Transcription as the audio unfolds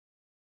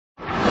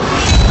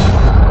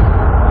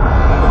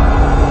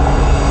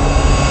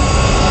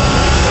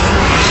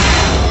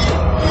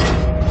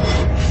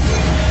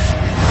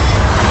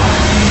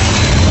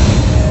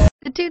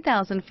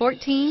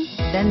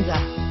2014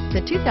 Venza. The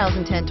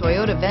 2010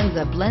 Toyota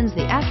Venza blends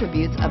the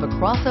attributes of a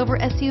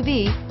crossover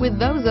SUV with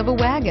those of a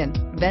wagon.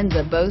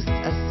 Venza boasts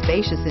a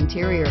spacious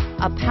interior,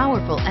 a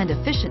powerful and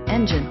efficient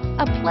engine,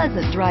 a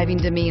pleasant driving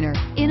demeanor,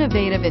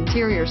 innovative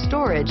interior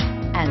storage,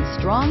 and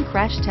strong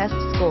crash test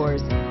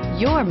scores.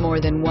 You're more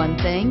than one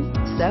thing,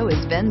 so is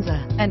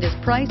Venza, and is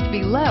priced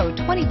below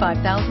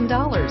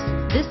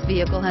 $25,000. This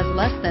vehicle has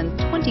less than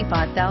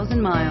 25,000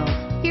 miles.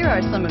 Here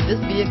are some of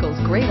this vehicle's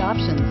great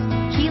options: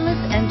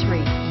 keyless entry,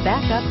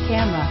 backup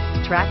camera,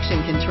 traction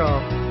control,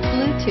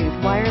 Bluetooth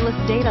wireless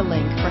data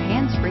link for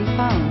hands-free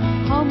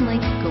phone, home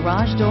link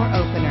garage door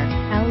opener,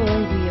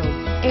 alloy wheels,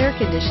 air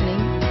conditioning,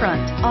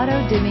 front,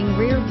 auto-dimming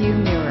rear view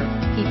mirror,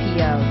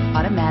 PPO,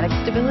 automatic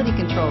stability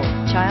control,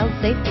 child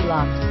safety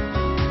locks.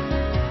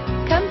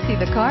 Come see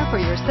the car for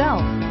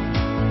yourself.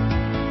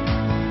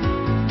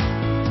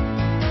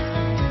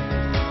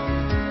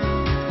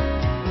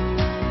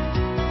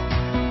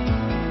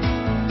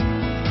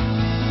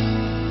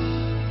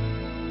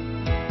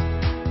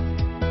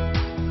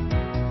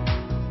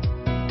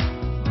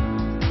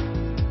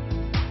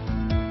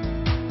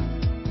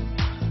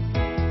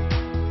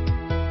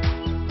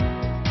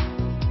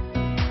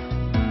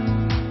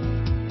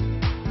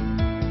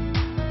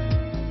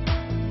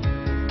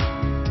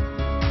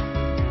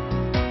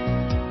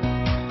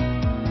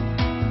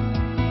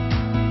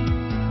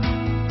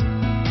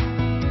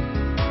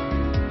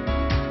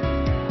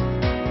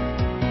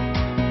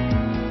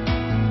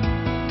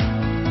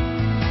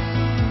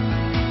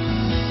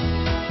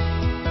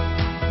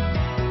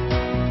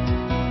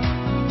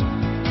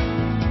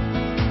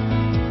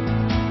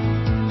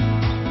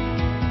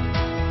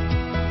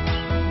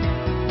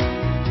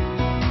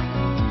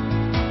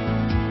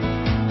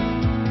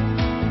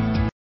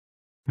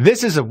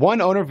 This is a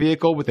one-owner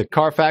vehicle with a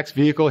Carfax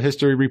Vehicle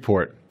History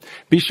Report.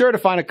 Be sure to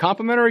find a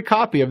complimentary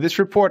copy of this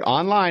report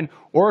online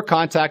or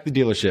contact the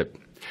dealership.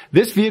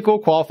 This vehicle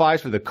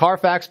qualifies for the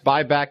Carfax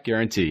Buyback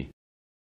Guarantee.